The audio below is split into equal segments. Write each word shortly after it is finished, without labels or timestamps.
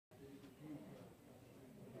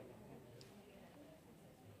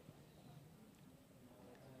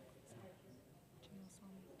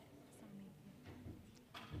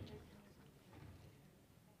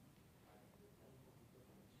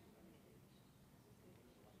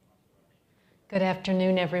Good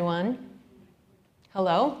afternoon, everyone.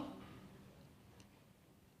 Hello.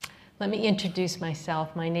 Let me introduce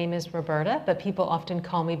myself. My name is Roberta, but people often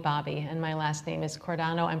call me Bobby, and my last name is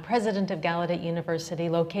Cordano. I'm president of Gallaudet University,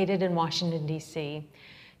 located in Washington, D.C.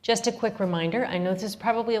 Just a quick reminder, I know this is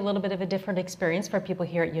probably a little bit of a different experience for people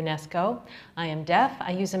here at UNESCO. I am deaf.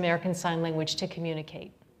 I use American Sign Language to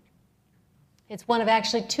communicate. It's one of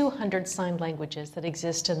actually 200 sign languages that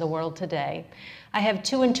exist in the world today. I have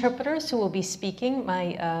two interpreters who will be speaking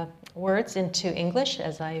my words into English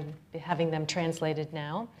as I'm having them translated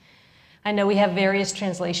now. I know we have various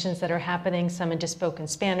translations that are happening, some into spoken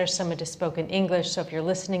Spanish, some into spoken English, so if you're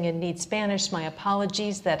listening and need Spanish, my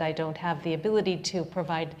apologies that I don't have the ability to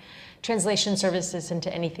provide translation services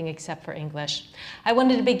into anything except for English. I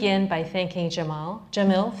wanted to begin by thanking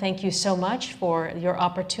Jamil, thank you so much for your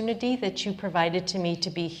opportunity that you provided to me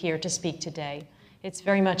to be here to speak today. It's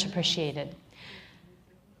very much appreciated.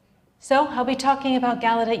 So I'll be talking about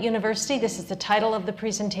Gallaudet University. This is the title of the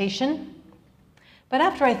presentation. But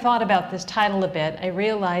after I thought about this title a bit, I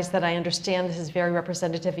realized that I understand this is very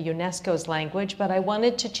representative of UNESCO's language, but I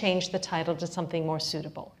wanted to change the title to something more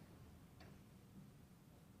suitable.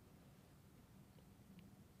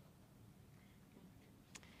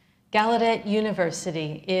 Gallaudet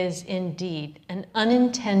University is indeed an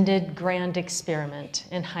unintended grand experiment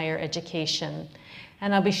in higher education,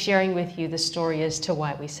 and I'll be sharing with you the story as to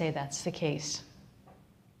why we say that's the case.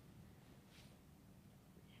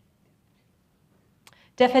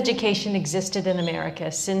 Deaf education existed in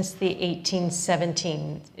America since the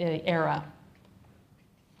 1817 era.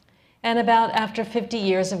 And about after 50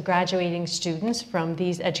 years of graduating students from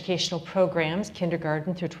these educational programs,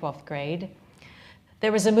 kindergarten through 12th grade,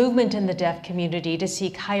 there was a movement in the deaf community to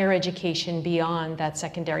seek higher education beyond that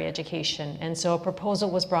secondary education. And so a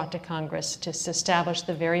proposal was brought to Congress to establish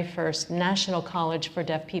the very first national college for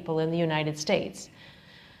deaf people in the United States.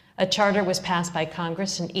 A charter was passed by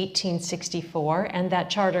Congress in 1864, and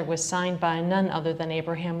that charter was signed by none other than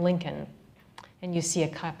Abraham Lincoln. And you see a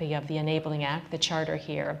copy of the Enabling Act, the charter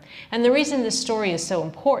here. And the reason this story is so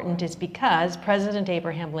important is because President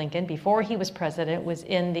Abraham Lincoln, before he was president, was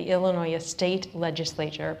in the Illinois state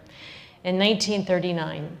legislature in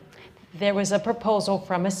 1939. There was a proposal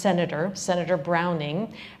from a senator, Senator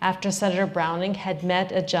Browning, after Senator Browning had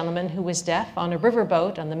met a gentleman who was deaf on a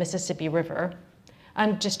riverboat on the Mississippi River.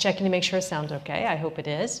 I'm just checking to make sure it sounds okay. I hope it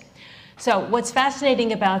is. So what's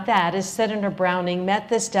fascinating about that is Senator Browning met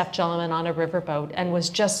this deaf gentleman on a riverboat and was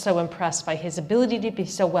just so impressed by his ability to be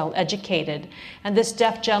so well educated. And this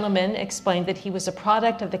deaf gentleman explained that he was a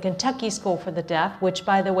product of the Kentucky School for the Deaf, which,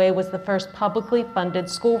 by the way, was the first publicly funded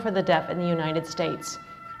school for the deaf in the United States.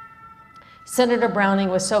 Senator Browning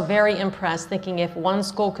was so very impressed, thinking if one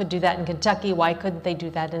school could do that in Kentucky, why couldn't they do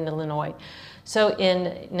that in Illinois? So in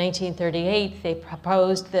 1938, they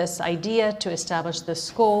proposed this idea to establish this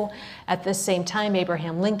school. At the same time,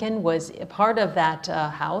 Abraham Lincoln was a part of that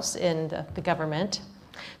house in the government.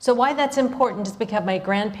 So why that's important is because my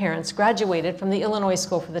grandparents graduated from the Illinois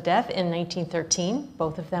School for the Deaf in 1913.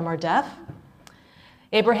 Both of them are deaf.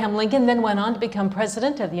 Abraham Lincoln then went on to become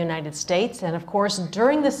president of the United States. And of course,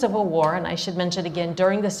 during the Civil War, and I should mention again,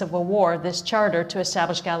 during the Civil War, this charter to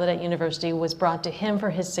establish Gallaudet University was brought to him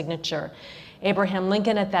for his signature. Abraham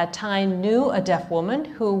Lincoln at that time knew a deaf woman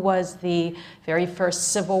who was the very first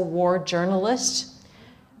Civil War journalist.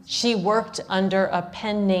 She worked under a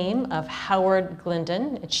pen name of Howard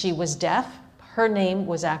Glendon. She was deaf. Her name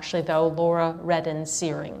was actually, though, Laura Redden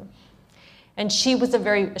Searing. And she was a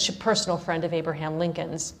very personal friend of Abraham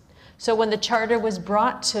Lincoln's. So when the charter was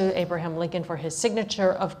brought to Abraham Lincoln for his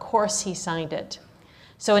signature, of course he signed it.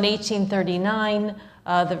 So in 1839,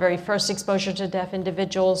 the very first exposure to deaf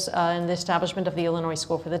individuals and the establishment of the Illinois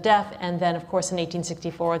School for the Deaf, and then of course in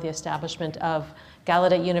 1864, the establishment of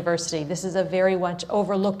Gallaudet University. This is a very much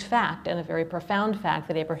overlooked fact and a very profound fact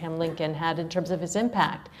that Abraham Lincoln had in terms of his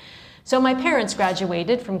impact. So my parents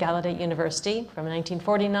graduated from Gallaudet University from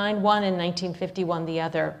 1949, one, and 1951, the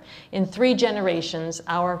other. In 3 generations,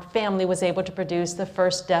 our family was able to produce the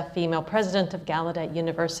first deaf female president of Gallaudet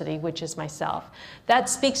University, which is myself. That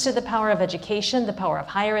speaks to the power of education, the power of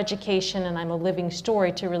higher education, and I'm a living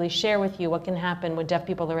story to really share with you what can happen when deaf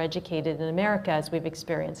people are educated in America, as we've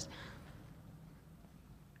experienced.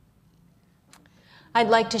 I'd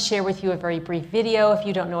like to share with you a very brief video. If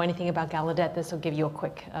you don't know anything about Gallaudet, this will give you a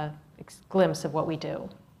quick glimpse of what we do.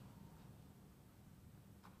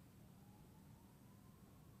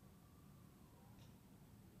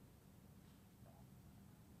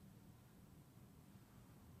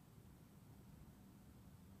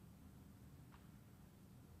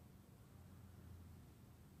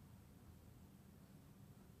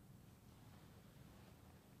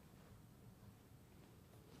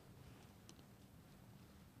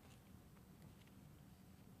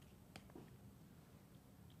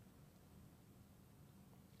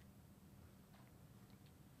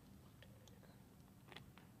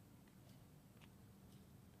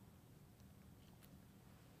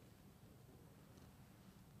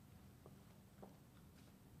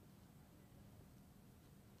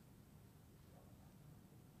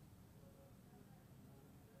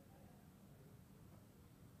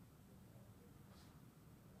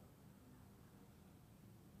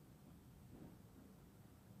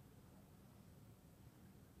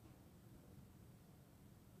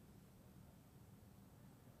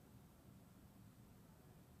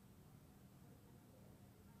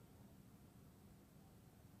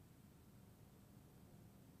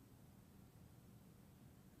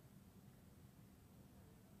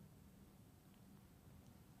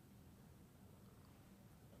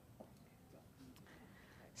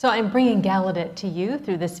 So I'm bringing Gallaudet to you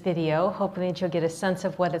through this video, hoping that you'll get a sense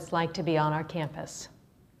of what it's like to be on our campus.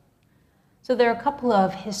 So there are a couple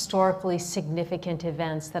of historically significant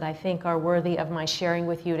events that I think are worthy of my sharing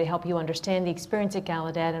with you to help you understand the experience at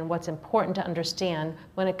Gallaudet and what's important to understand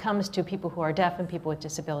when it comes to people who are deaf and people with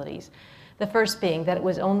disabilities. The first being that it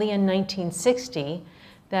was only in 1960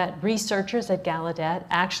 that researchers at Gallaudet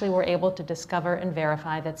actually were able to discover and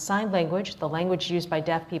verify that sign language, the language used by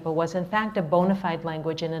deaf people, was in fact a bona fide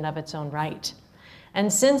language in and of its own right.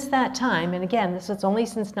 And since that time, and again, this is only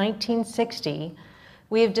since 1960,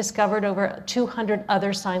 we have discovered over 200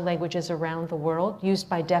 other sign languages around the world used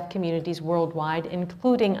by deaf communities worldwide,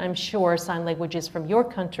 including, I'm sure, sign languages from your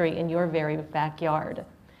country in your very backyard.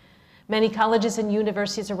 Many colleges and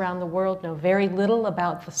universities around the world know very little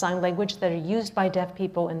about the sign language that are used by deaf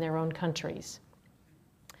people in their own countries.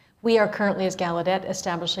 We are currently, as Gallaudet,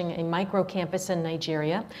 establishing a micro-campus in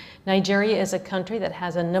Nigeria. Nigeria is a country that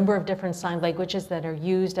has a number of different sign languages that are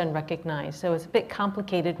used and recognized. So it's a bit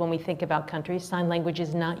complicated when we think about countries. Sign language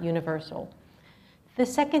is not universal. The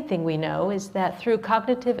second thing we know is that through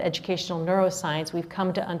cognitive educational neuroscience, we've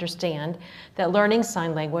come to understand that learning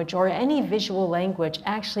sign language or any visual language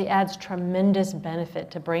actually adds tremendous benefit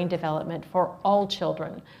to brain development for all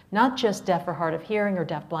children, not just deaf or hard of hearing or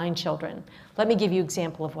deaf-blind children. Let me give you an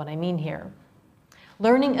example of what I mean here.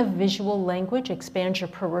 Learning a visual language expands your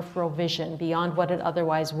peripheral vision beyond what it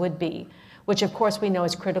otherwise would be, which of course we know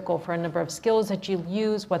is critical for a number of skills that you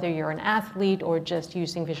use, whether you're an athlete or just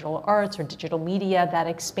using visual arts or digital media. That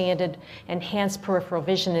expanded, enhanced peripheral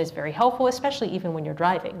vision is very helpful, especially even when you're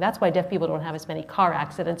driving. That's why deaf people don't have as many car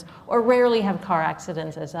accidents or rarely have car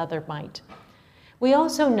accidents as others might. We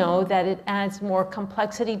also know that it adds more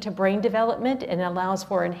complexity to brain development and allows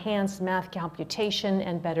for enhanced math computation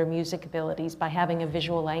and better music abilities by having a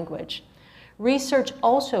visual language. Research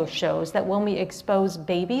also shows that when we expose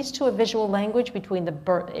babies to a visual language between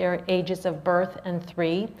the ages of birth and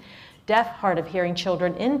 3, deaf, hard of hearing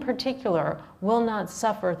children in particular will not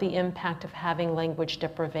suffer the impact of having language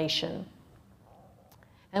deprivation.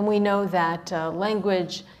 And we know that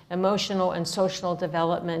language, emotional and social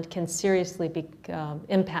development can seriously be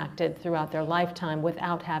impacted throughout their lifetime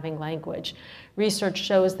without having language. Research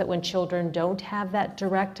shows that when children don't have that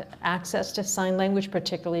direct access to sign language,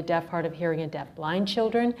 particularly deaf, hard of hearing, and deaf-blind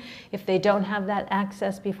children, if they don't have that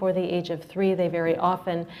access before the age of 3, they very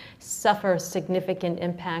often suffer significant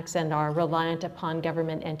impacts and are reliant upon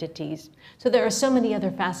government entities. So there are so many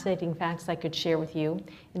other fascinating facts I could share with you.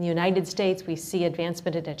 In the United States, we see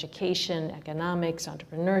advancement in education, economics,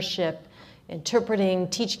 entrepreneurship, interpreting,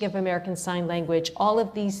 teaching of American Sign Language. All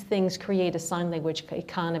of these things create a sign language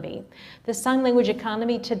economy. The sign language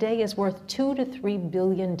economy today is worth $2 to $3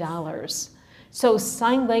 billion. So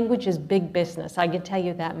sign language is big business, I can tell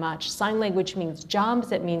you that much. Sign language means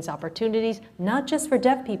jobs, it means opportunities, not just for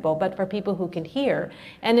deaf people, but for people who can hear.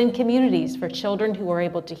 And in communities, for children who are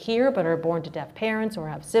able to hear but are born to deaf parents or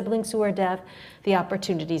have siblings who are deaf, the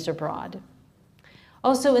opportunities are broad.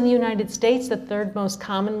 Also in the United States, the third most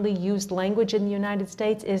commonly used language in the United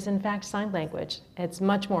States is in fact sign language. It's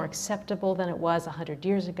much more acceptable than it was 100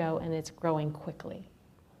 years ago, and it's growing quickly.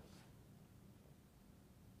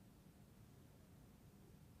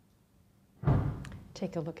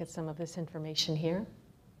 Take a look at some of this information here.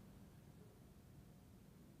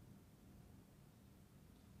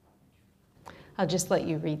 I'll just let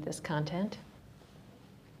you read this content.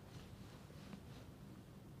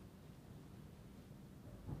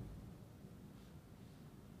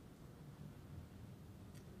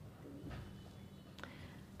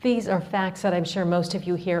 These are facts that I'm sure most of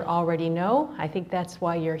you here already know. I think that's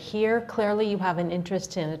why you're here. Clearly, you have an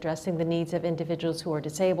interest in addressing the needs of individuals who are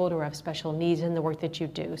disabled or have special needs in the work that you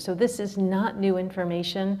do. So this is not new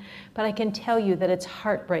information, but I can tell you that it's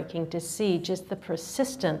heartbreaking to see just the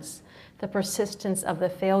persistence of the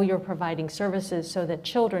failure of providing services so that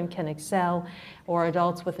children can excel or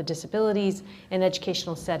adults with disabilities in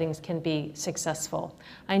educational settings can be successful.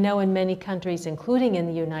 I know in many countries, including in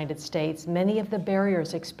the United States, many of the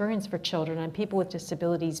barriers experienced for children and people with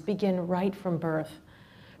disabilities begin right from birth.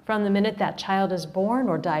 From the minute that child is born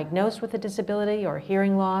or diagnosed with a disability or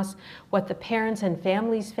hearing loss, what the parents and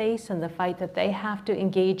families face and the fight that they have to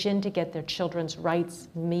engage in to get their children's rights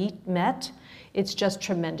met, it's just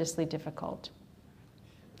tremendously difficult.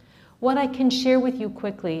 What I can share with you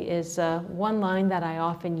quickly is one line that I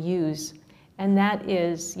often use, and that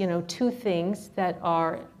is, two things that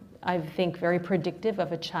are, I think, very predictive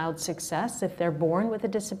of a child's success if they're born with a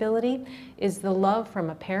disability, is the love from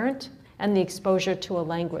a parent and the exposure to a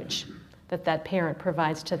language. that that parent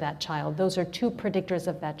provides to that child. Those are two predictors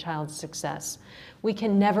of that child's success. We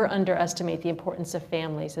can never underestimate the importance of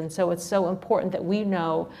families, and so it's so important that we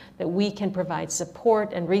know that we can provide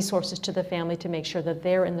support and resources to the family to make sure that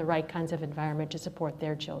they're in the right kinds of environment to support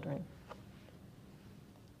their children.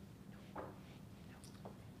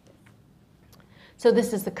 So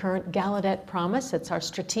this is the current Gallaudet promise. It's our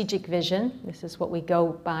strategic vision. This is what we go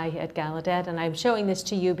by at Gallaudet, and I'm showing this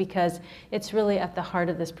to you because it's really at the heart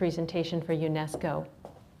of this presentation for UNESCO.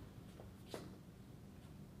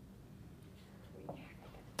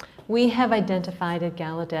 We have identified at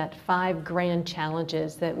Gallaudet 5 grand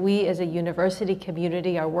challenges that we as a university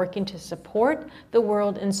community are working to support the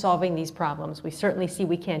world in solving these problems. We certainly see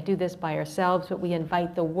we can't do this by ourselves, but we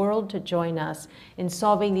invite the world to join us in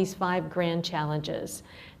solving these 5 grand challenges,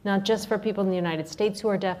 not just for people in the United States who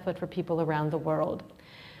are deaf, but for people around the world.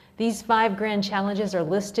 These 5 grand challenges are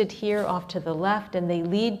listed here off to the left, and they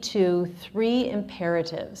lead to 3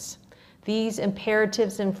 imperatives. These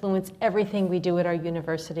imperatives influence everything we do at our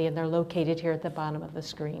university, and they're located here at the bottom of the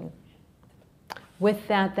screen. With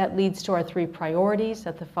that, that leads to our 3 priorities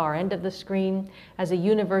at the far end of the screen. As a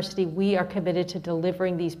university, we are committed to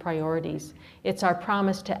delivering these priorities. It's our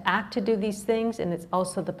promise to act to do these things, and it's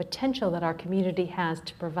also the potential that our community has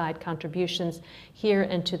to provide contributions here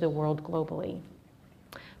and to the world globally.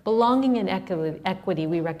 Belonging and equity,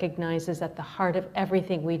 we recognize, is at the heart of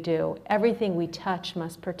everything we do. Everything we touch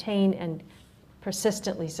must pertain and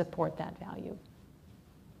persistently support that value.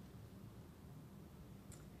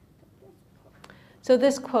 So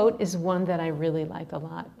this quote is one that I really like a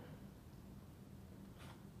lot.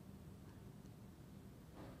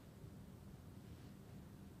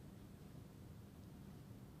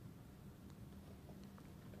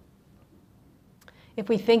 If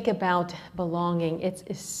we think about belonging, it's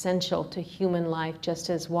essential to human life, just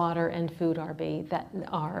as water and food are.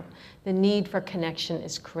 The need for connection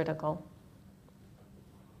is critical.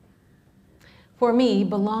 For me,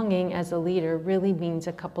 belonging as a leader really means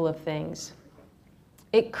a couple of things.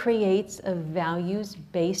 It creates a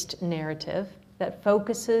values-based narrative that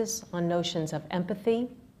focuses on notions of empathy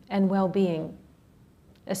and well-being,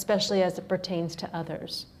 especially as it pertains to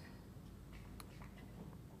others.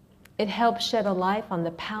 It helps shed a light on the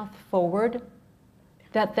path forward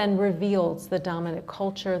that then reveals the dominant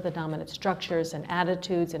culture, the dominant structures and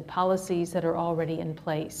attitudes and policies that are already in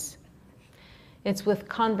place. It's with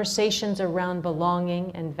conversations around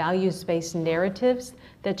belonging and values-based narratives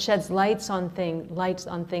that sheds lights on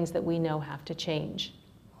things that we know have to change.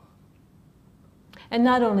 And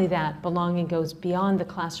not only that, belonging goes beyond the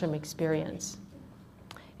classroom experience.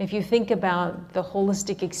 If you think about the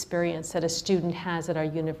holistic experience that a student has at our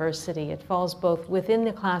university, it falls both within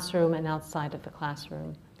the classroom and outside of the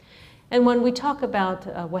classroom. And when we talk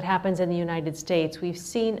about what happens in the United States, we've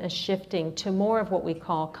seen a shifting to more of what we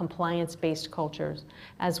call compliance-based cultures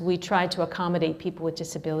as we try to accommodate people with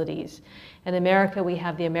disabilities. In America, we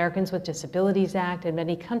have the Americans with Disabilities Act. In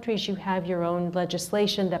many countries, you have your own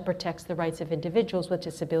legislation that protects the rights of individuals with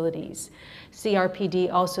disabilities.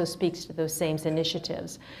 CRPD also speaks to those same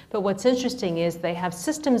initiatives. But what's interesting is they have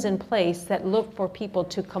systems in place that look for people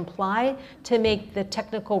to comply to make the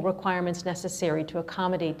technical requirements necessary to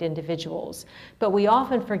accommodate individuals. But we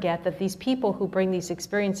often forget that these people who bring these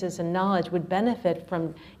experiences and knowledge would benefit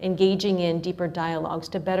from engaging in deeper dialogues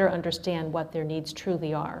to better understand what their needs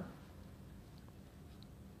truly are.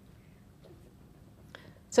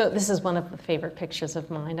 So this is one of the favorite pictures of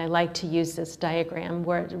mine. I like to use this diagram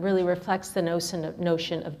where it really reflects the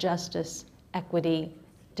notion of justice, equity,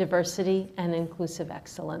 diversity, and inclusive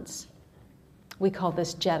excellence. We call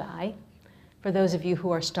this JEDI. For those of you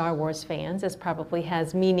who are Star Wars fans, this probably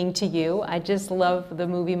has meaning to you. I just love the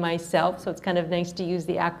movie myself, so it's kind of nice to use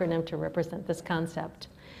the acronym to represent this concept.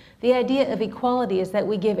 The idea of equality is that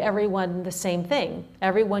we give everyone the same thing.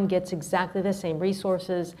 Everyone gets exactly the same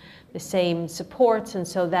resources, the same supports, and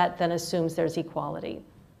so that then assumes there's equality.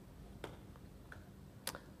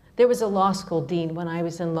 There was a law school dean when I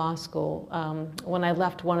was in law school, when I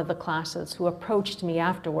left one of the classes, who approached me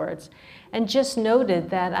afterwards and just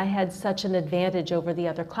noted that I had such an advantage over the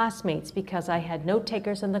other classmates because I had note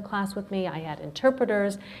takers in the class with me, I had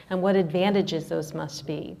interpreters, and what advantages those must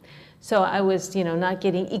be. So I was, not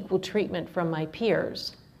getting equal treatment from my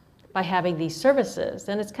peers by having these services.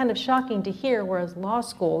 And it's kind of shocking to hear, whereas law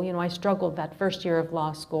school, I struggled that first year of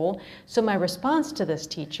law school. So my response to this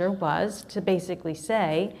teacher was to basically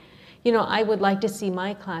say, I would like to see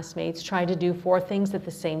my classmates try to do 4 things at the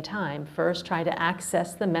same time. First, try to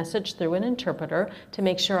access the message through an interpreter to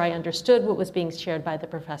make sure I understood what was being shared by the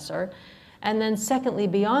professor. And then secondly,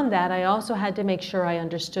 beyond that, I also had to make sure I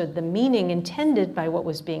understood the meaning intended by what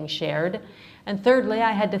was being shared. And thirdly,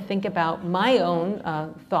 I had to think about my own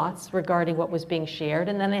thoughts regarding what was being shared,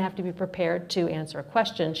 and then I have to be prepared to answer a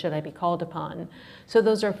question should I be called upon. So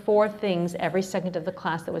those are 4 things every second of the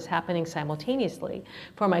class that was happening simultaneously.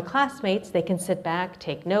 For my classmates, they can sit back,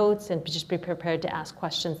 take notes, and just be prepared to ask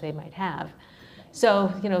questions they might have.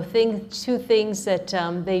 So, you know, 2 things that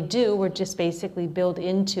they do were just basically built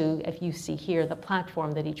into, if you see here, the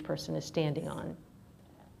platform that each person is standing on.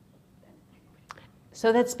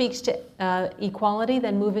 So that speaks to equality,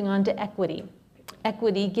 then moving on to equity.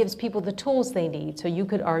 Equity gives people the tools they need. So you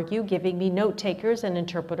could argue giving me note takers and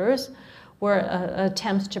interpreters were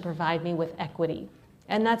attempts to provide me with equity.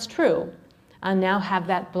 And that's true. I now have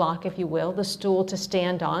that block, if you will, the stool to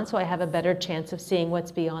stand on, so I have a better chance of seeing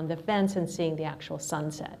what's beyond the fence and seeing the actual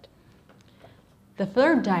sunset. The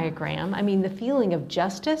third diagram, I mean, the feeling of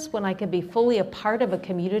justice when I could be fully a part of a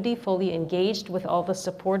community, fully engaged with all the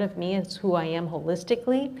support of me as who I am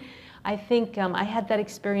holistically. I think I had that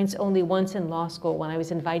experience only once in law school when I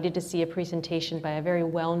was invited to see a presentation by a very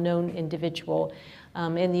well-known individual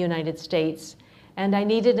in the United States. And I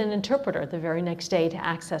needed an interpreter the very next day to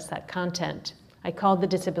access that content. I called the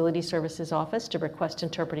Disability Services office to request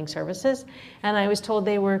interpreting services, and I was told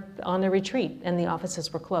they were on a retreat and the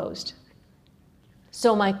offices were closed.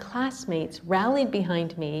 So my classmates rallied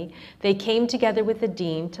behind me. They came together with the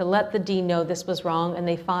dean to let the dean know this was wrong, and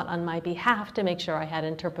they fought on my behalf to make sure I had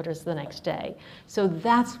interpreters the next day. So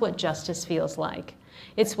that's what justice feels like.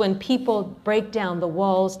 It's when people break down the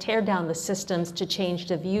walls, tear down the systems to change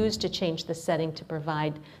the views, to change the setting, to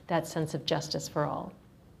provide that sense of justice for all.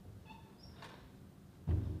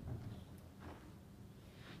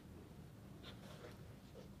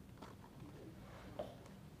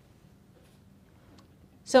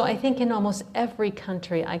 So I think in almost every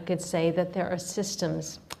country, I could say that there are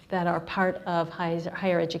systems that are part of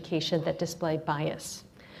higher education that display bias.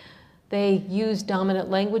 They use dominant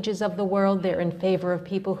languages of the world. They're in favor of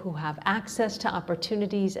people who have access to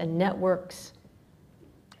opportunities and networks.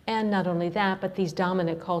 And not only that, but these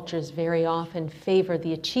dominant cultures very often favor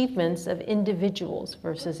the achievements of individuals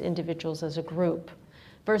versus individuals as a group,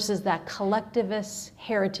 versus that collectivist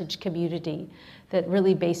heritage community that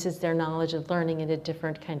really bases their knowledge and learning in a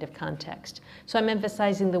different kind of context. So I'm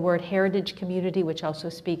emphasizing the word heritage community, which also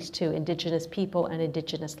speaks to indigenous people and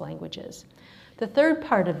indigenous languages. The third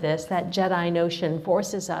part of this, that Jedi notion,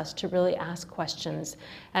 forces us to really ask questions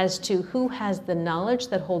as to who has the knowledge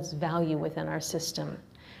that holds value within our system.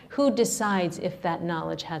 Who decides if that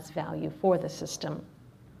knowledge has value for the system?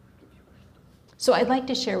 So I'd like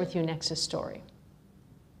to share with you next a story.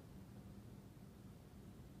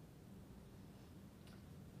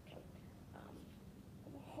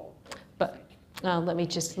 Let me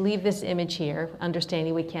just leave this image here,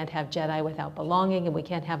 understanding we can't have Jedi without belonging, and we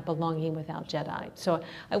can't have belonging without Jedi. So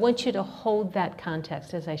I want you to hold that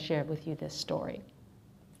context as I share with you this story.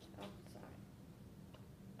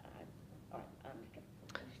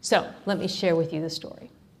 So let me share with you the story.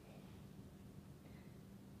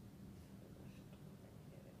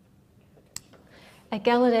 At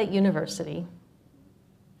Gallaudet University,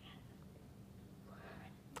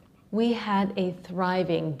 we had a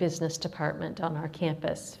thriving business department on our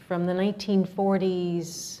campus from the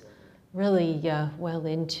 1940s, really well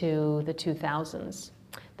into the 2000s.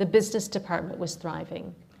 The business department was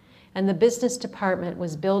thriving. And the business department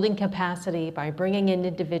was building capacity by bringing in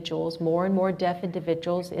individuals, more and more deaf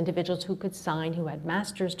individuals, individuals who could sign, who had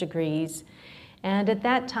master's degrees. And at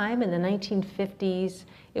that time, in the 1950s,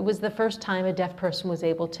 it was the first time a deaf person was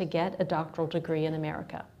able to get a doctoral degree in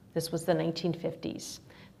America. This was the 1950s.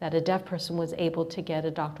 That a deaf person was able to get a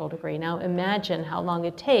doctoral degree. Now imagine how long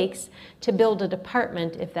it takes to build a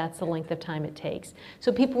department if that's the length of time it takes.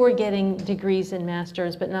 So people were getting degrees and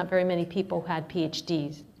masters, but not very many people had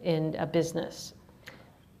PhDs in a business.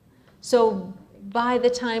 So by the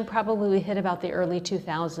time probably we hit about the early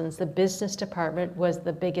 2000s, the business department was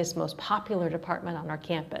the biggest, most popular department on our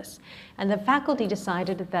campus. And the faculty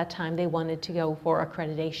decided at that time they wanted to go for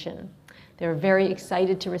accreditation. They were very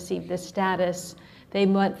excited to receive this status. They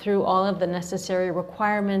went through all of the necessary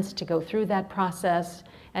requirements to go through that process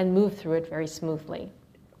and move through it very smoothly.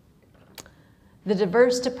 The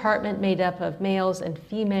diverse department made up of males and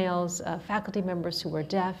females, faculty members who were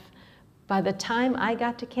deaf, by the time I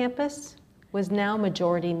got to campus, was now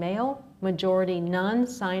majority male, majority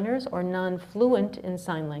non-signers or non-fluent in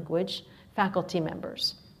sign language faculty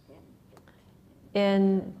members.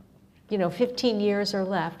 In 15 years or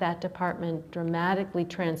left, that department dramatically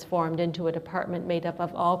transformed into a department made up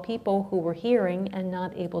of all people who were hearing and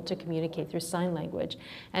not able to communicate through sign language.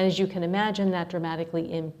 And as you can imagine, that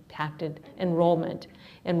dramatically impacted enrollment.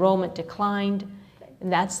 Enrollment declined,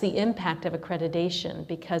 and that's the impact of accreditation,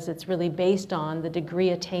 because it's really based on the degree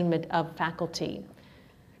attainment of faculty.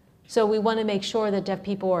 So we want to make sure that deaf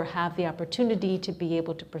people have the opportunity to be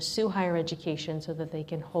able to pursue higher education so that they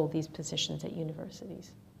can hold these positions at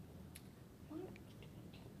universities.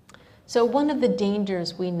 So one of the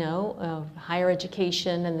dangers we know of higher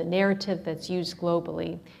education and the narrative that's used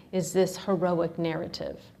globally is this heroic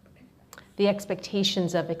narrative, the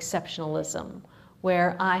expectations of exceptionalism,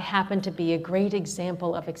 where I happen to be a great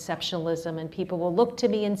example of exceptionalism and people will look to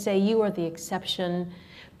me and say, you are the exception.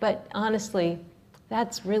 But honestly,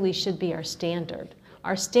 that's really should be our standard.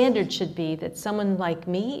 Our standard should be that someone like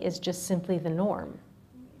me is just simply the norm.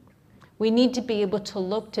 We need to be able to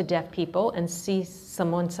look to deaf people and see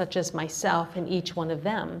someone such as myself in each one of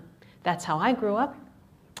them. That's how I grew up.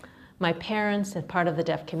 My parents and part of the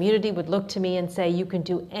deaf community would look to me and say, you can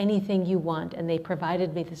do anything you want, and they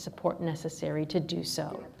provided me the support necessary to do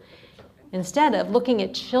so. Instead of looking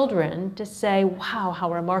at children to say, wow,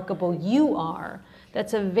 how remarkable you are,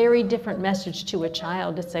 that's a very different message to a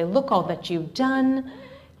child to say, look all that you've done.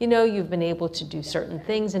 You've been able to do certain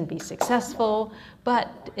things and be successful,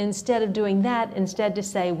 but instead of doing that, instead to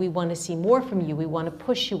say, we want to see more from you, we want to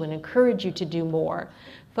push you and encourage you to do more,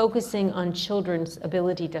 focusing on children's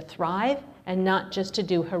ability to thrive and not just to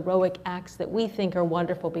do heroic acts that we think are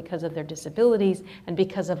wonderful because of their disabilities and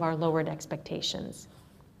because of our lowered expectations.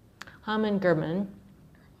 Haman Gurman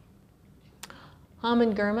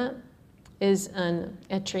is an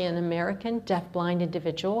Eritrean-American deaf-blind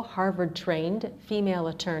individual, Harvard-trained female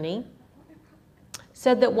attorney,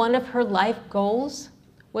 said that one of her life goals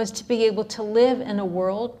was to be able to live in a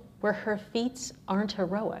world where her feats aren't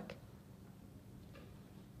heroic.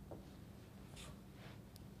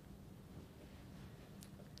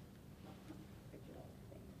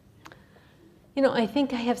 I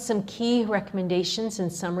think I have some key recommendations in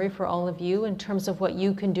summary for all of you in terms of what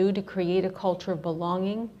you can do to create a culture of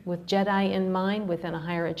belonging with JEDI in mind within a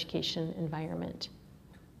higher education environment.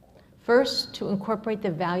 First, to incorporate the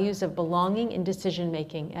values of belonging in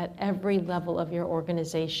decision-making at every level of your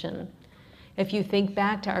organization. If you think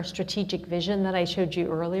back to our strategic vision that I showed you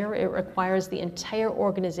earlier, it requires the entire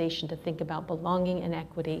organization to think about belonging and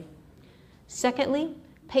equity. Secondly,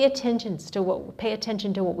 pay attention to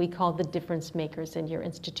what we call the difference makers in your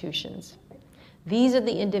institutions. These are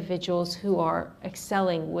the individuals who are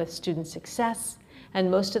excelling with student success, and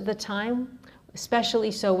most of the time,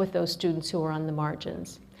 especially so with those students who are on the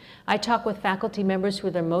margins. I talk with faculty members who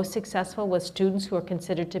are the most successful with students who are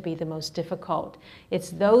considered to be the most difficult.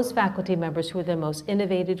 It's those faculty members who are the most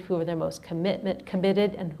innovative, who are the most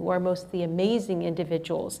committed, and who are most the amazing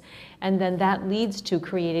individuals. And then that leads to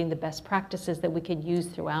creating the best practices that we can use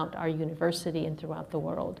throughout our university and throughout the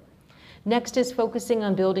world. Next is focusing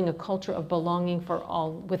on building a culture of belonging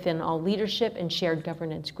within all leadership and shared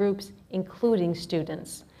governance groups, including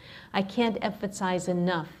students. I can't emphasize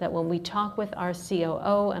enough that when we talk with our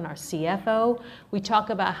COO and our CFO, we talk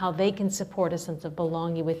about how they can support a sense of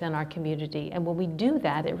belonging within our community. And when we do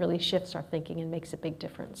that, it really shifts our thinking and makes a big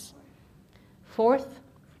difference. Fourth,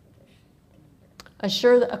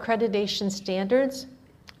 assure that accreditation standards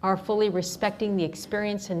are fully respecting the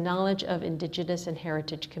experience and knowledge of Indigenous and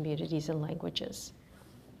heritage communities and languages.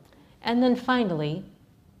 And then finally,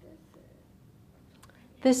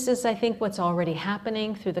 this is, I think, what's already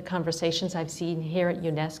happening through the conversations I've seen here at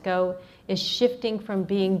UNESCO, is shifting from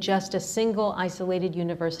being just a single isolated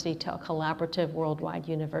university to a collaborative worldwide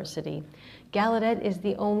university. Gallaudet is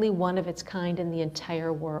the only one of its kind in the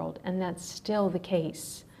entire world, and that's still the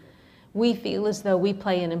case. We feel as though we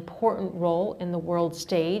play an important role in the world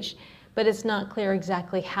stage, but it's not clear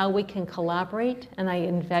exactly how we can collaborate, and I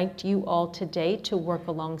invite you all today to work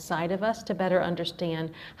alongside of us to better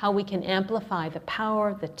understand how we can amplify the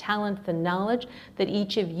power, the talent, the knowledge that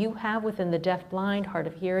each of you have within the deaf-blind, hard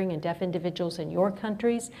of hearing, and deaf individuals in your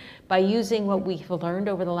countries by using what we've learned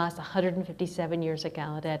over the last 157 years at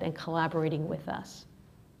Gallaudet and collaborating with us.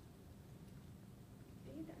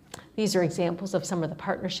 These are examples of some of the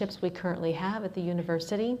partnerships we currently have at the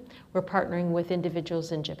university. We're partnering with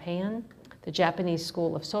individuals in Japan. The Japanese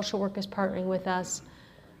School of Social Work is partnering with us.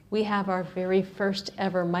 We have our very first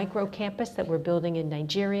ever micro campus that we're building in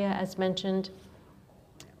Nigeria, as mentioned.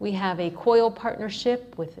 We have a COIL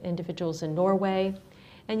partnership with individuals in Norway.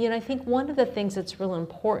 And I think one of the things that's real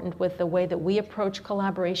important with the way that we approach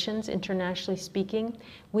collaborations, internationally speaking,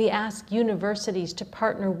 we ask universities to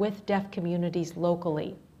partner with deaf communities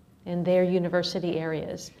locally. in their university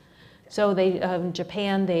areas. So in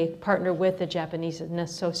Japan, they partner with the Japanese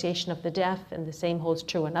Association of the Deaf, and the same holds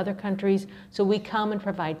true in other countries. So we come and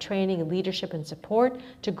provide training and leadership and support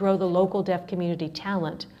to grow the local deaf community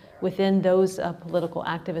talent within those political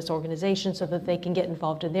activist organizations so that they can get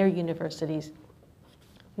involved in their universities.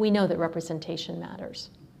 We know that representation matters.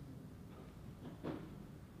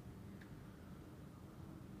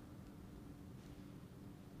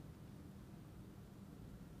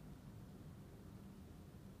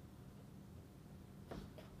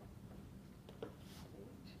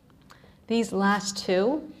 These last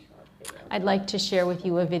two, I'd like to share with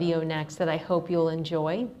you a video next that I hope you'll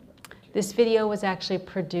enjoy. This video was actually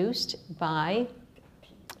produced by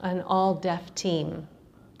an all-deaf team,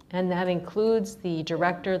 and that includes the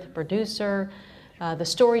director, the producer, the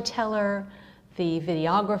storyteller, the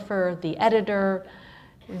videographer, the editor,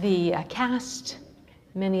 the cast.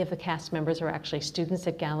 Many of the cast members are actually students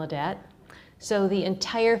at Gallaudet. So the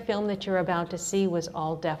entire film that you're about to see was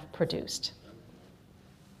all deaf produced.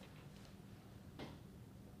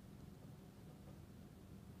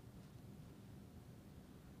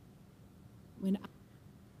 When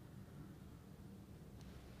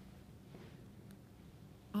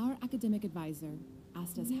our academic advisor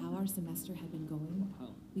asked us how our semester had been going,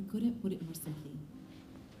 we couldn't put it more simply.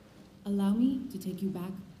 Allow me to take you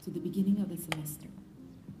back to the beginning of the semester.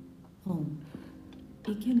 Home.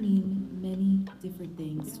 It can mean many different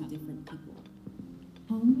things to different people.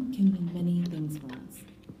 Home can mean many things for us.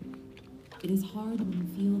 It is hard when you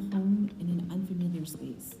feel home in an unfamiliar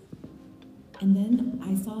space. And then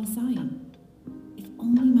I saw a sign. If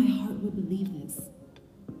only my heart would believe this,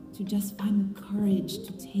 to just find the courage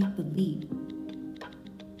to take the leap.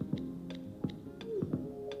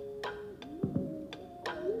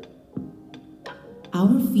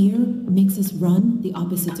 Our fear makes us run the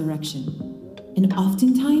opposite direction, and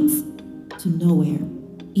oftentimes to nowhere.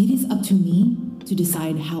 It is up to me to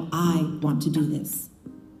decide how I want to do this.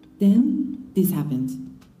 Then this happened.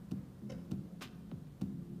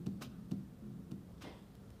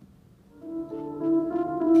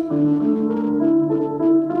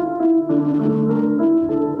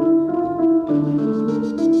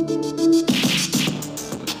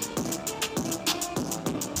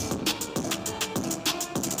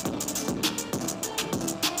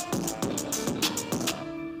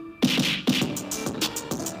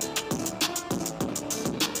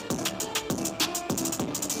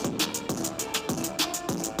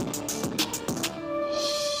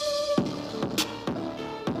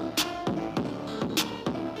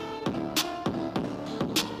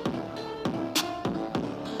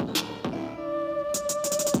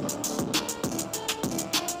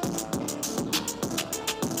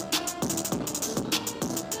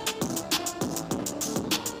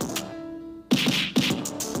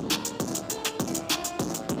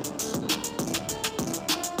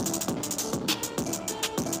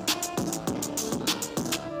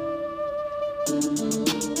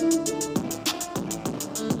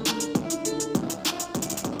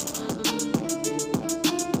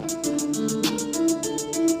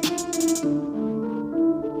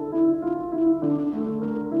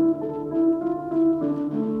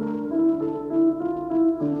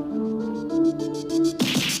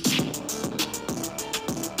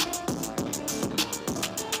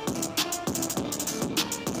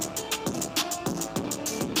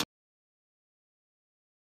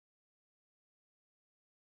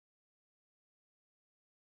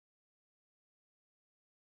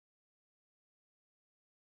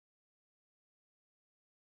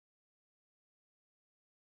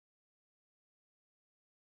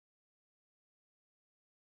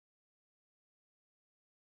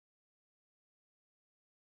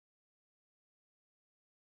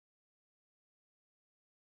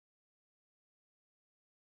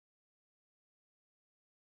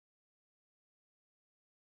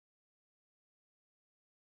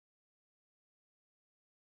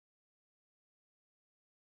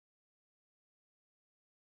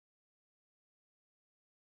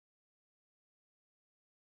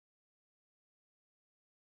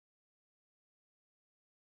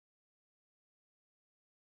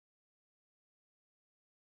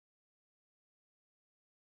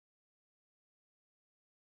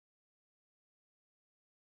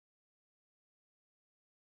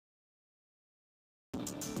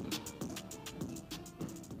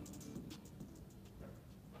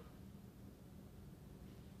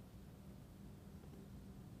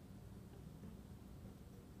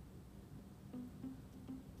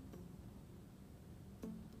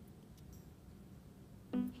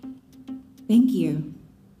 Thank you.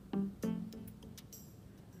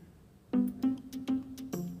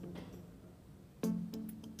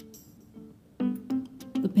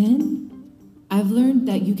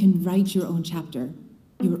 that you can write your own chapter,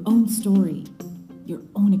 your own story, your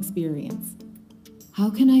own experience.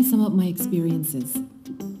 How can I sum up my experiences?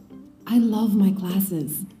 I love my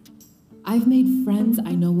classes. I've made friends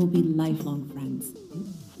I know will be lifelong friends.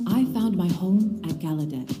 I found my home at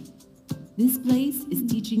Gallaudet. This place is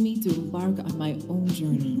teaching me to embark on my own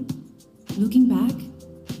journey. Looking back,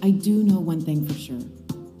 I do know one thing for sure.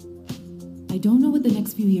 I don't know what the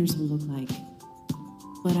next few years will look like,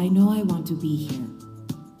 but I know I want to be here.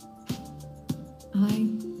 I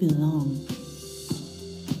belong.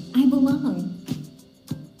 I belong.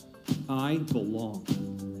 I belong.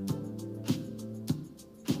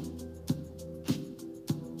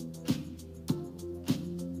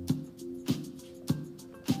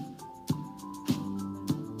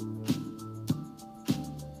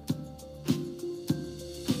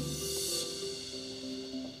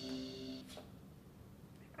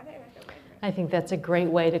 I think that's a great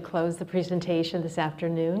way to close the presentation this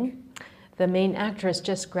afternoon. The main actress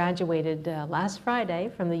just graduated last Friday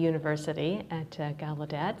from the university at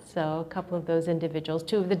Gallaudet. So a couple of those individuals,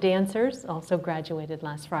 two of the dancers also graduated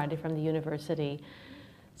last Friday from the university.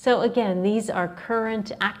 So again, these are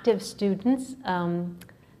current active students.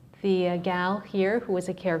 The gal here, who was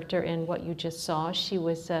a character in what you just saw, she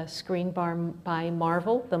was screened by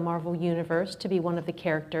Marvel, the Marvel Universe, to be one of the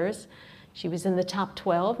characters. She was in the top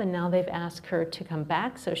 12, and now they've asked her to come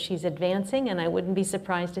back, so she's advancing, and I wouldn't be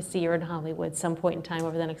surprised to see her in Hollywood some point in time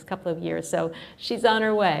over the next couple of years, so she's on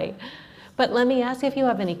her way. But let me ask if you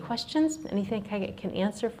have any questions, anything I can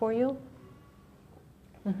answer for you?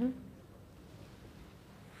 Mm-hmm.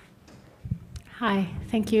 Hi,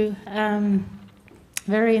 thank you.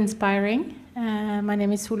 Very inspiring. My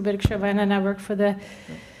name is Solberg Sjøveien, and I work for the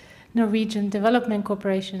Norwegian Development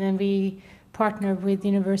Corporation, and we partner with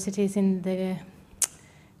universities in the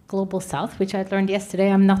global south, which I learned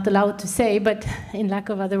yesterday I'm not allowed to say, but in lack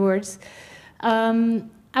of other words. I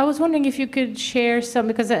was wondering if you could share some,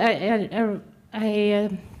 because I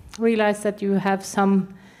realized that you have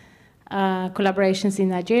some collaborations in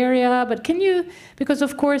Nigeria, but can you, because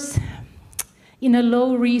of course, in a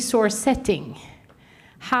low resource setting,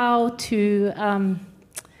 how to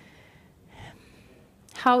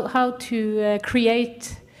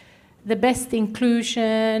create the best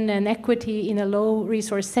inclusion and equity in a low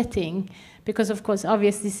resource setting, because of course,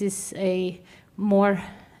 obviously this is a more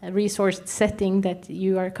resourced setting that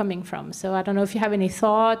you are coming from. So I don't know if you have any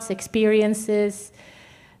thoughts, experiences,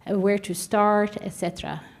 where to start,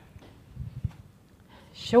 etc.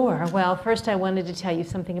 Sure. Well, first I wanted to tell you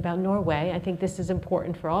something about Norway. I think this is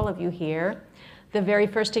important for all of you here. The very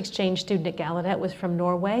first exchange student at Gallaudet was from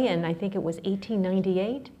Norway, and I think it was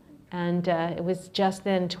 1898. And it was just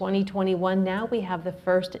then 2021. Now we have the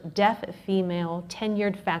first deaf female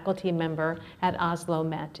tenured faculty member at Oslo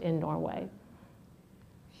Met in Norway.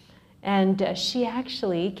 And she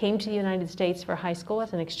actually came to the United States for high school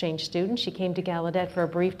as an exchange student. She came to Gallaudet for a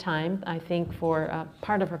brief time, I think for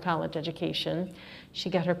part of her college education. She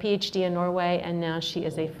got her PhD in Norway, and now she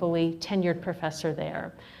is a fully tenured professor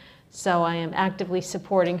there. So I am actively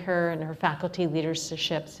supporting her and her faculty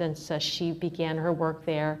leadership since she began her work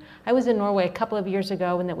there. I was in Norway a couple of years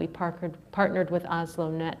ago, and that we partnered with Oslo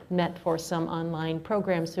Met for some online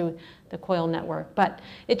programs through the COIL network. But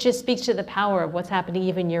it just speaks to the power of what's happening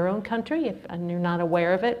even in your own country, and you're not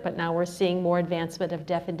aware of it, but now we're seeing more advancement of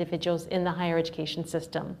deaf individuals in the higher education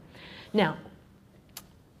system. Now,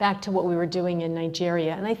 back to what we were doing in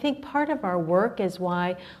Nigeria. And I think part of our work is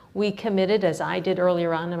why we committed, as I did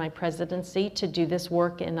earlier on in my presidency, to do this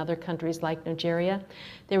work in other countries like Nigeria.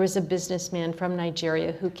 There was a businessman from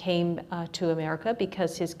Nigeria who came to America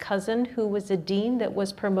because his cousin, who was a dean that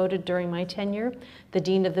was promoted during my tenure, the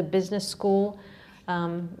dean of the business school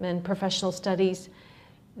and professional studies,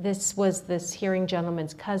 this was this hearing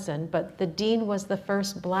gentleman's cousin, but the dean was the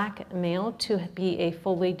first black male to be a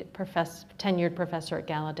fully tenured professor at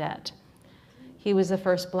Gallaudet. He was the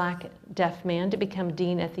first black deaf man to become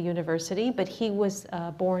dean at the university, but he was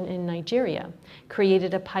born in Nigeria,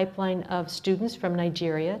 created a pipeline of students from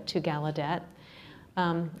Nigeria to Gallaudet.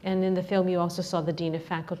 And in the film, you also saw the dean of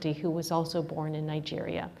faculty, who was also born in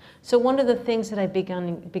Nigeria. So one of the things that I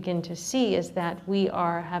begin to see is that we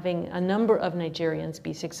are having a number of Nigerians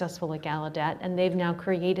be successful at Gallaudet, and they've now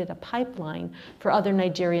created a pipeline for other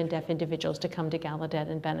Nigerian deaf individuals to come to Gallaudet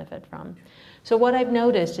and benefit from. So what I've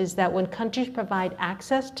noticed is that when countries provide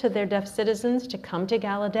access to their deaf citizens to come to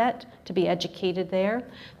Gallaudet, to be educated there,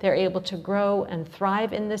 they're able to grow and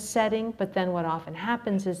thrive in this setting. But then what often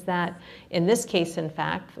happens is that, in this case, in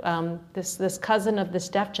fact, this cousin of this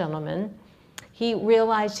deaf gentleman, He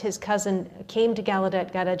realized his cousin came to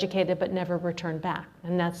Gallaudet, got educated, but never returned back.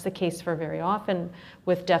 And that's the case for very often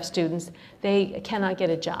with deaf students. They cannot get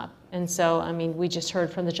a job. And so, I mean, we just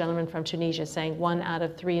heard from the gentleman from Tunisia saying 1 out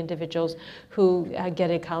of 3 individuals who get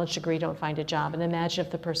a college degree don't find a job. And imagine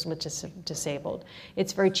if the person was disabled.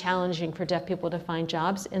 It's very challenging for deaf people to find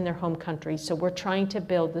jobs in their home country. So we're trying to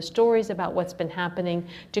build the stories about what's been happening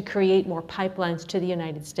to create more pipelines to the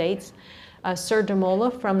United States. Sir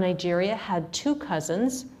Damola from Nigeria had 2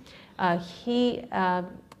 cousins. He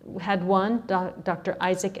had one, Dr.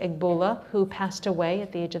 Isaac Egbola, who passed away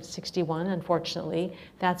at the age of 61, unfortunately.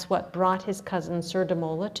 That's what brought his cousin, Sir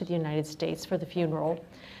Damola, to the United States for the funeral.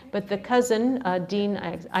 But the cousin, Dean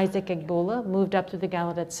Isaac Egbola, moved up through the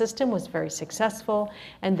Gallaudet system, was very successful,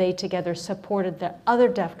 and they together supported the other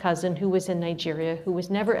deaf cousin who was in Nigeria, who was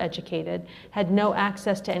never educated, had no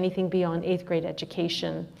access to anything beyond 8th grade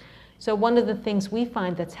education. So one of the things we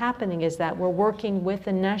find that's happening is that we're working with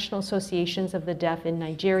the National Associations of the Deaf in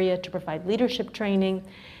Nigeria to provide leadership training,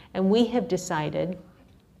 and we have decided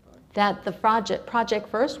that the project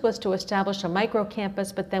first was to establish a micro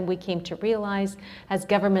campus, but then we came to realize, as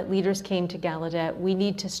government leaders came to Gallaudet, we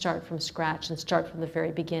need to start from scratch and start from the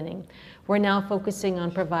very beginning. We're now focusing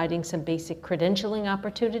on providing some basic credentialing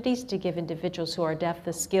opportunities to give individuals who are deaf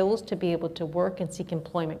the skills to be able to work and seek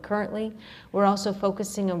employment currently. We're also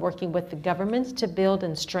focusing on working with the governments to build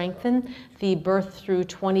and strengthen the birth through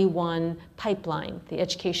 21 pipeline, the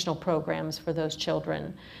educational programs for those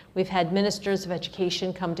children. We've had ministers of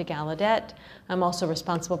education come to Gallaudet. I'm also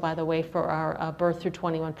responsible, by the way, for our birth through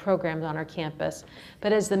 21 programs on our campus.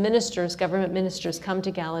 But as the ministers, government ministers come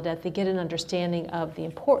to Gallaudet, they get an understanding of the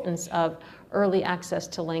importance of early access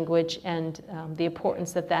to language and the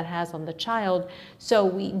importance that that has on the child. So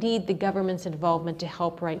we need the government's involvement to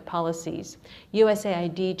help write policies.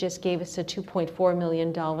 USAID just gave us a $2.4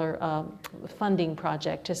 million funding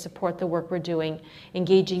project to support the work we're doing,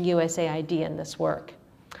 engaging USAID in this work.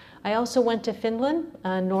 I also went to Finland,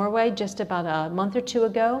 Norway, just about a month or 2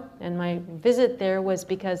 ago, and my visit there was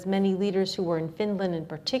because many leaders who were in Finland in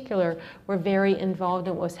particular were very involved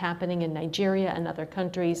in what was happening in Nigeria and other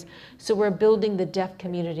countries. So we're building the deaf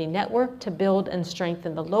community network to build and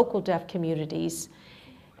strengthen the local deaf communities.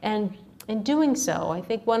 And in doing so, I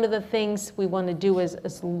think one of the things we want to do is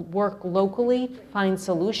work locally, find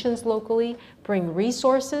solutions locally, bring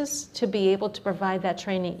resources to be able to provide that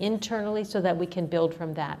training internally so that we can build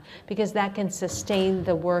from that, because that can sustain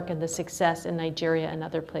the work and the success in Nigeria and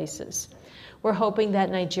other places. We're hoping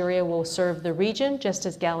that Nigeria will serve the region just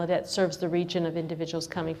as Gallaudet serves the region of individuals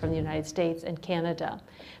coming from the United States and Canada.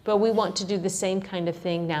 But we want to do the same kind of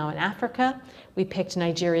thing now in Africa. We picked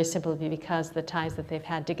Nigeria simply because of the ties that they've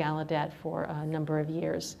had to Gallaudet for a number of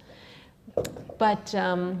years. But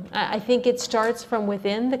I think it starts from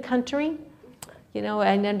within the country. You know,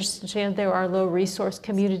 I understand there are low resource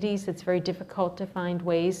communities. It's very difficult to find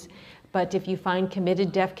ways. But if you find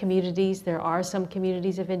committed deaf communities, there are some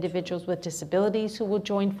communities of individuals with disabilities who will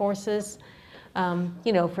join forces.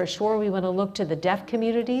 You know, for sure, we want to look to the deaf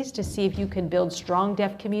communities to see if you can build strong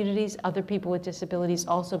deaf communities. Other people with disabilities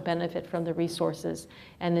also benefit from the resources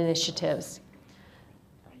and initiatives.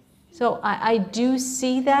 So I do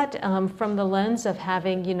see that from the lens of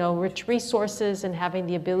having, you know, rich resources and having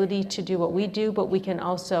the ability to do what we do, but we can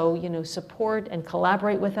also, you know, support and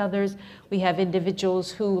collaborate with others. We have individuals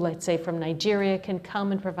who, let's say from Nigeria, can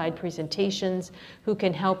come and provide presentations, who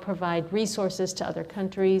can help provide resources to other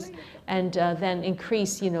countries, and then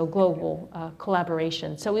increase, you know, global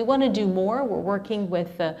collaboration. So we want to do more. We're working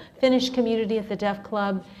with the Finnish community at the Deaf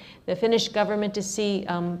Club, the Finnish government to see,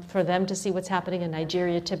 for them to see what's happening in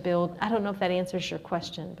Nigeria to build. I don't know if that answers your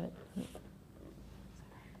question, but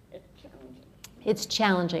it's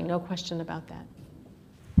challenging, no question about that.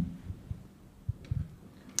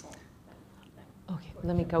 Okay,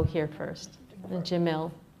 let me go here first. And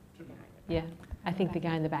Jamil. Yeah, I think the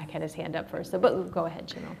guy in the back had his hand up first, but go ahead,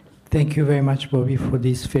 Jamil. Thank you very much, Bobby, for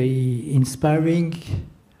this very inspiring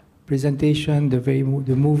presentation,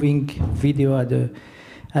 the moving video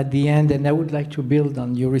at the end. And I would like to build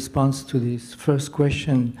on your response to this first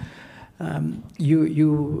question.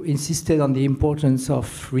 You insisted on the importance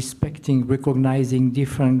of respecting, recognizing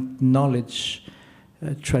different knowledge,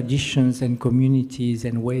 traditions and communities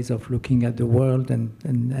and ways of looking at the world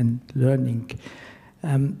and learning.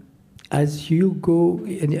 As you go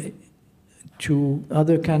to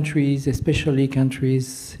other countries, especially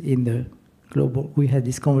countries in the global, we had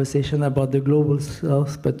this conversation about the global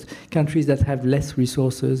south, but countries that have less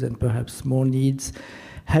resources and perhaps more needs.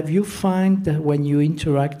 Have you found that when you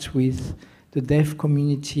interact with the deaf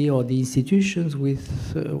community or the institutions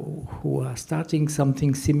with who are starting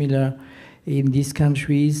something similar in these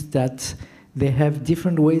countries that they have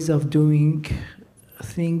different ways of doing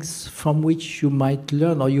things from which you might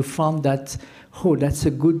learn, or you found that, oh, that's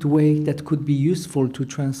a good way that could be useful to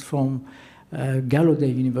transform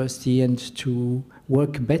Gallaudet University and to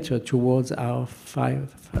work better towards our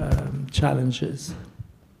 5 challenges?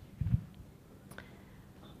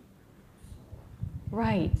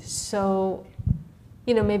 Right. So,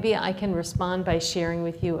 you know, maybe I can respond by sharing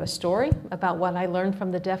with you a story about what I learned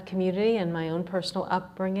from the deaf community and my own personal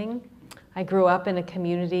upbringing. I grew up in a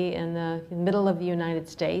community in the middle of the United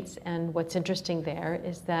States, and what's interesting there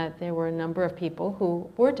is that there were a number of people who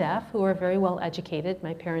were deaf, who were very well educated,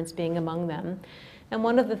 my parents being among them. And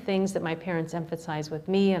one of the things that my parents emphasized with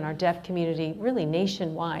me and our deaf community, really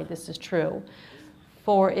nationwide, this is true,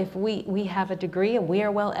 for if we have a degree and we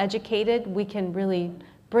are well educated, we can really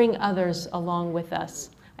bring others along with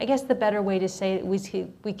us. I guess the better way to say it, we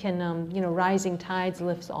can, you know, rising tides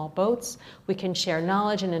lifts all boats. We can share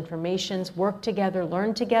knowledge and information, work together,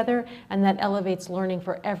 learn together, and that elevates learning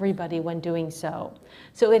for everybody when doing so.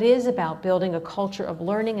 So it is about building a culture of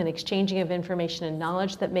learning and exchanging of information and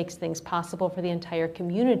knowledge that makes things possible for the entire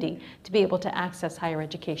community to be able to access higher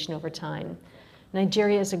education over time.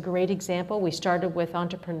 Nigeria is a great example. We started with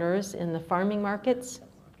entrepreneurs in the farming markets,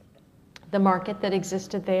 the market that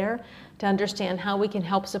existed there, to understand how we can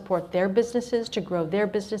help support their businesses, to grow their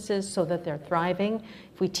businesses so that they're thriving.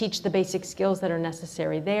 If we teach the basic skills that are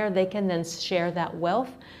necessary there, they can then share that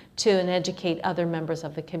wealth to and educate other members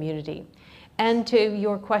of the community. And to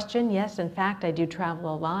your question, yes, in fact, I do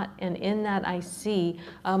travel a lot, and in that I see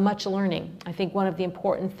much learning. I think one of the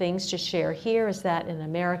important things to share here is that in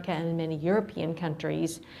America and in many European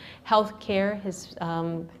countries, healthcare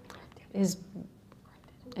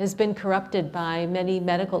has been corrupted by many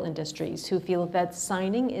medical industries who feel that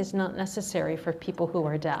signing is not necessary for people who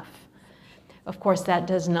are deaf. Of course, that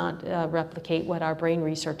does not replicate what our brain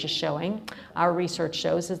research is showing. Our research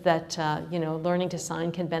shows is that you know, learning to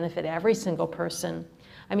sign can benefit every single person.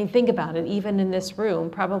 I mean, think about it. Even in this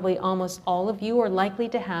room, probably almost all of you are likely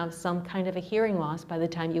to have some kind of a hearing loss by the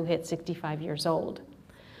time you hit 65 years old.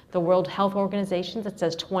 The World Health Organization, that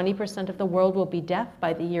says 20% of the world will be deaf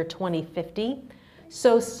by the year 2050.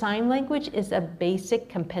 So sign language is a basic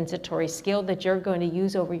compensatory skill that you're going to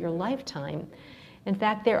use over your lifetime. In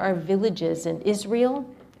fact, there are villages in Israel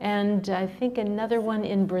and I think another one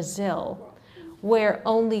in Brazil where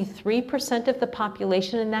only 3% of the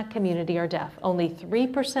population in that community are deaf. Only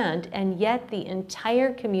 3%, and yet the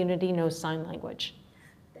entire community knows sign language.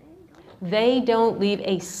 They don't leave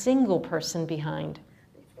a single person behind.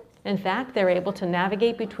 In fact, they're able to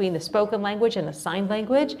navigate between the spoken language and the sign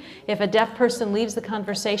language. If a deaf person leaves the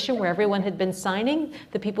conversation where everyone had been signing,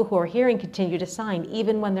 the people who are hearing continue to sign,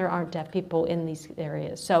 even when there aren't deaf people in these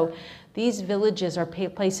areas. So these villages are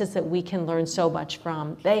places that we can learn so much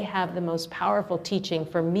from. They have the most powerful teaching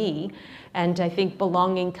for me, and I think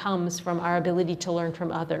belonging comes from our ability to learn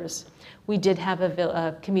from others. We did have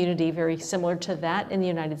a community very similar to that in the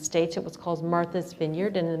United States. It was called Martha's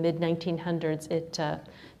Vineyard, and in the mid-1900s it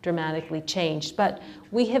dramatically changed. But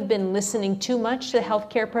we have been listening too much to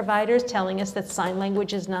healthcare providers telling us that sign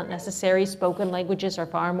language is not necessary, spoken languages are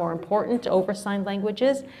far more important over sign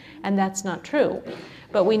languages, and that's not true.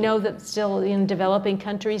 But we know that still in developing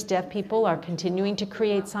countries, deaf people are continuing to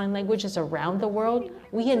create sign languages around the world.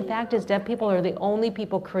 We, in fact, as deaf people, are the only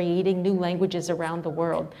people creating new languages around the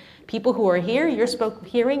world. People who are here,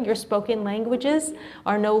 hearing your spoken languages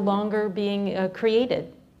are no longer being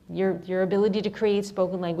created. Your ability to create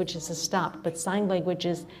spoken languages has stopped, but sign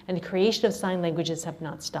languages and the creation of sign languages have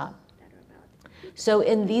not stopped. So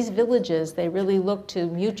in these villages, they really look to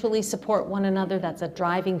mutually support one another. That's a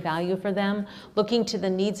driving value for them, looking to the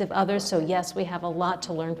needs of others. So yes, we have a lot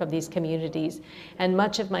to learn from these communities. And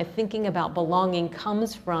much of my thinking about belonging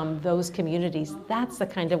comes from those communities. That's the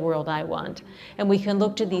kind of world I want. And we can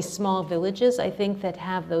look to these small villages, I think, that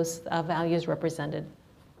have those values represented.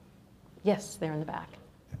 Yes, there in the back.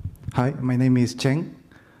 Hi, my name is Chen,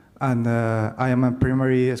 and I am a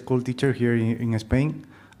primary school teacher here in Spain.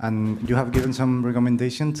 And you have given some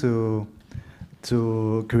recommendation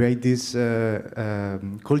to create this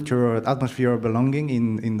culture or atmosphere of belonging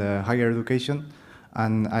in the higher education.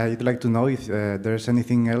 And I'd like to know if there's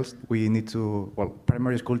anything else we need to, well,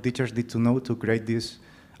 primary school teachers need to know to create this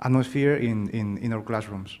atmosphere in our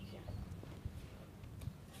classrooms.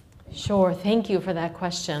 Sure, thank you for that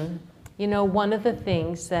question. You know, one of the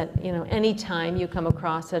things that, you know, anytime you come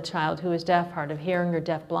across a child who is deaf, hard of hearing, or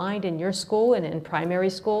deafblind in your school and in primary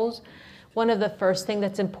schools, one of the first things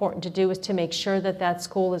that's important to do is to make sure that that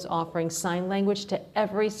school is offering sign language to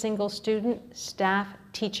every single student, staff,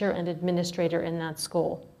 teacher, and administrator in that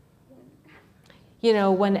school. You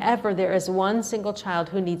know, whenever there is one single child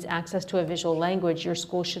who needs access to a visual language, your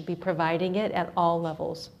school should be providing it at all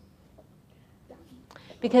levels.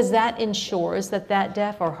 Because that ensures that that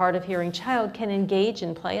deaf or hard of hearing child can engage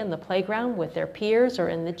and play in the playground with their peers or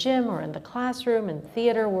in the gym or in the classroom and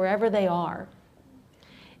theater, wherever they are.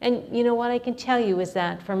 And you know what I can tell you is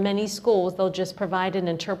that for many schools, they'll just provide an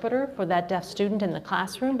interpreter for that deaf student in the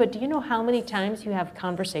classroom. But do you know how many times you have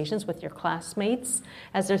conversations with your classmates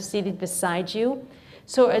as they're seated beside you?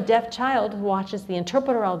 So a deaf child who watches the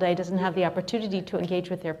interpreter all day doesn't have the opportunity to engage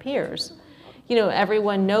with their peers. You know,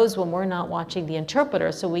 everyone knows when we're not watching the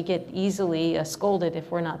interpreter, so we get easily scolded if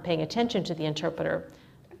we're not paying attention to the interpreter.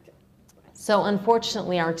 So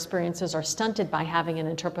unfortunately, our experiences are stunted by having an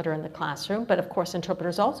interpreter in the classroom, but of course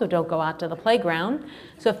interpreters also don't go out to the playground.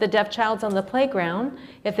 So if the deaf child's on the playground,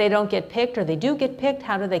 if they don't get picked or they do get picked,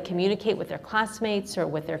 how do they communicate with their classmates or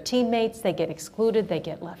with their teammates? They get excluded, they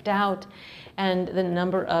get left out, and the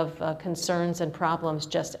number of concerns and problems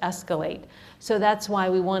just escalate. So that's why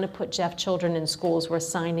we want to put deaf children in schools where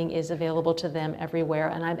signing is available to them everywhere.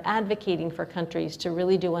 And I'm advocating for countries to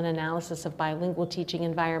really do an analysis of bilingual teaching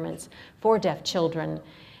environments for deaf children,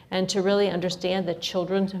 and to really understand that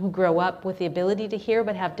children who grow up with the ability to hear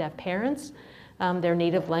but have deaf parents, their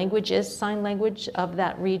native language is sign language of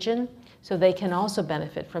that region, so they can also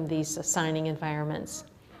benefit from these signing environments.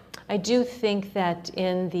 I do think that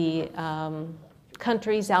in the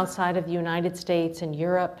countries outside of the United States and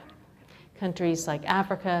Europe, countries like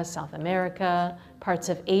Africa, South America, parts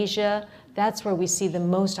of Asia, that's where we see the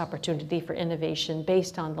most opportunity for innovation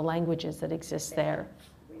based on the languages that exist there.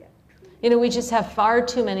 You know, we just have far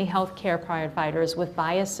too many healthcare providers with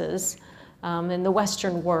biases in the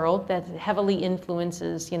Western world that heavily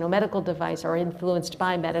influences, you know, medical device or influenced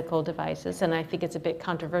by medical devices. And I think it's a bit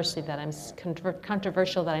controversial that I'm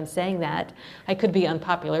saying that. I could be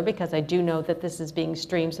unpopular because I do know that this is being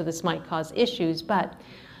streamed, so this might cause issues. But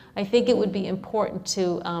I think it would be important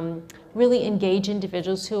to really engage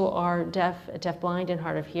individuals who are deaf, blind, and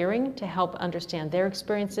hard of hearing to help understand their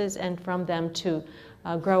experiences, and from them to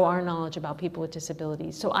grow our knowledge about people with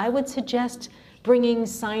disabilities. So I would suggest bringing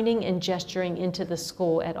signing and gesturing into the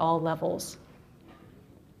school at all levels.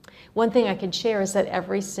 One thing I can share is that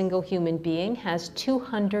every single human being has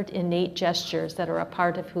 200 innate gestures that are a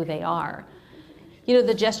part of who they are. You know,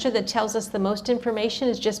 the gesture that tells us the most information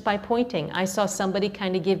is just by pointing. I saw somebody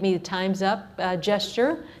kind of give me the time's up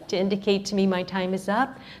gesture to indicate to me my time is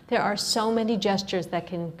up. There are so many gestures that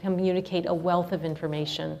can communicate a wealth of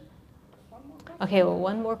information. Okay, well,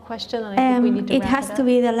 one more question, and I think we need to wrap it up. It has to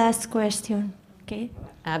be the last question, okay?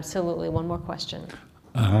 Absolutely, one more question.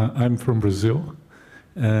 I'm from Brazil.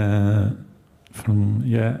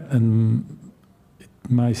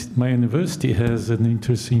 My university has an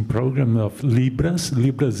interesting program of Libras.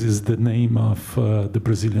 Libras is the name of the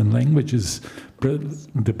Brazilian language, is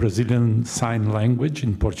the Brazilian sign language,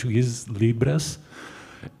 in Portuguese, Libras.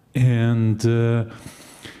 And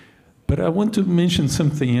but I want to mention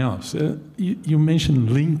something else. You mentioned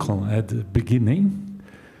Lincoln at the beginning,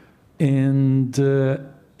 and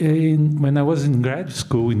when I was in grad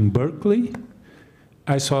school in Berkeley,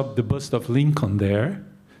 I saw the bust of Lincoln there,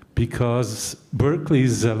 because Berkeley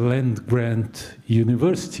is a land-grant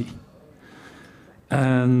university.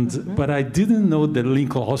 But I didn't know that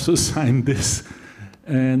Lincoln also signed this.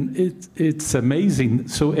 And it's amazing.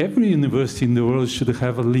 So every university in the world should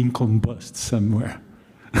have a Lincoln bust somewhere.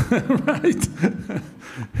 Right?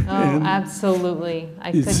 Oh, absolutely.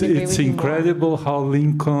 I couldn't agree with you It's incredible how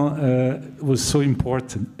Lincoln was so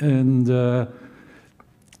important. And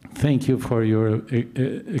thank you for your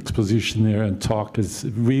exposition there and talk. It's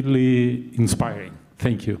really inspiring.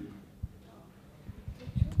 Thank you.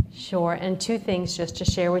 Sure, and two things just to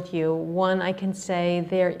share with you. One, I can say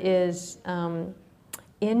there is,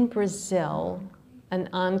 in Brazil, an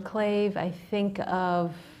enclave, I think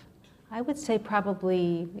of, I would say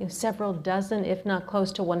probably several dozen, if not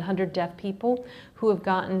close to 100 deaf people who have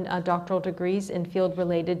gotten doctoral degrees in field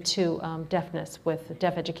related to deafness with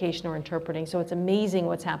deaf education or interpreting. So it's amazing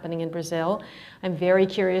what's happening in Brazil. I'm very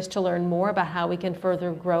curious to learn more about how we can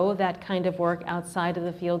further grow that kind of work outside of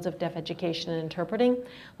the fields of deaf education and interpreting,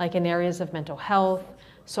 like in areas of mental health,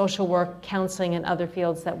 social work, counseling, and other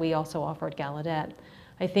fields that we also offer at Gallaudet.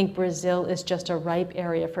 I think Brazil is just a ripe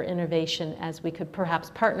area for innovation, as we could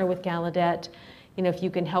perhaps partner with Gallaudet. You know, if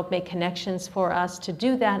you can help make connections for us to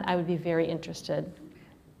do that, I would be very interested.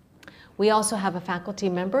 We also have a faculty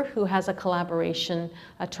member who has a collaboration,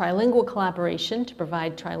 a trilingual collaboration to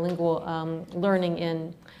provide trilingual learning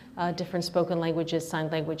in different spoken languages, sign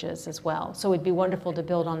languages as well. So it'd be wonderful to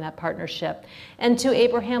build on that partnership. And to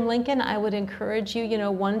Abraham Lincoln, I would encourage you,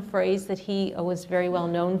 one phrase that he was very well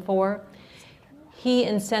known for. He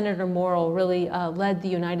and Senator Morrill really led the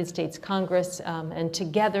United States Congress, and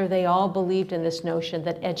together they all believed in this notion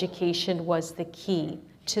that education was the key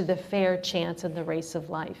to the fair chance in the race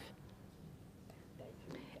of life.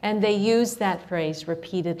 And they used that phrase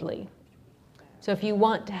repeatedly. So if you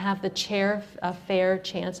want to have the fair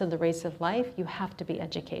chance in the race of life, you have to be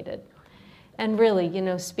educated. And really,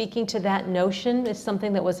 speaking to that notion is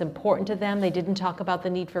something that was important to them. They didn't talk about the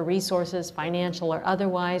need for resources, financial or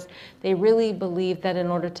otherwise. They really believed that in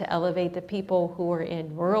order to elevate the people who were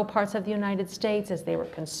in rural parts of the United States, as they were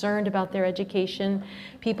concerned about their education,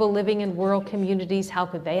 people living in rural communities, how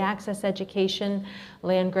could they access education?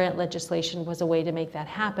 Land grant legislation was a way to make that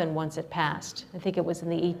happen once it passed. I think it was in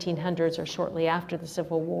the 1800s or shortly after the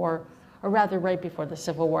Civil War, or rather right before the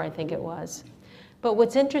Civil War, I think it was. But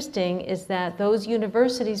what's interesting is that those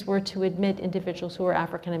universities were to admit individuals who were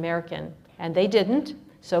African American, and they didn't.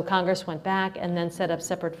 So Congress went back and then set up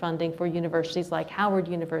separate funding for universities like Howard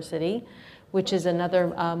University, which is another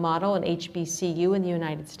model, an HBCU in the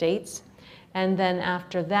United States. And then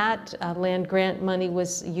after that, land grant money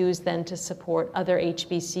was used then to support other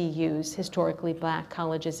HBCUs, historically black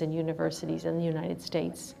colleges and universities in the United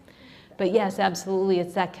States. But yes, absolutely,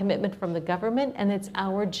 it's that commitment from the government, and it's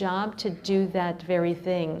our job to do that very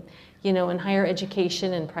thing. In higher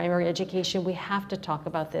education and primary education, we have to talk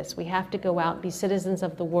about this. We have to go out, be citizens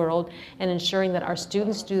of the world, and ensuring that our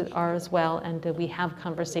students are as well, and that we have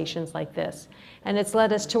conversations like this. And it's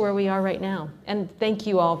led us to where we are right now. And thank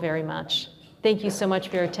you all very much. Thank you so much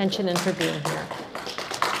for your attention and for being here.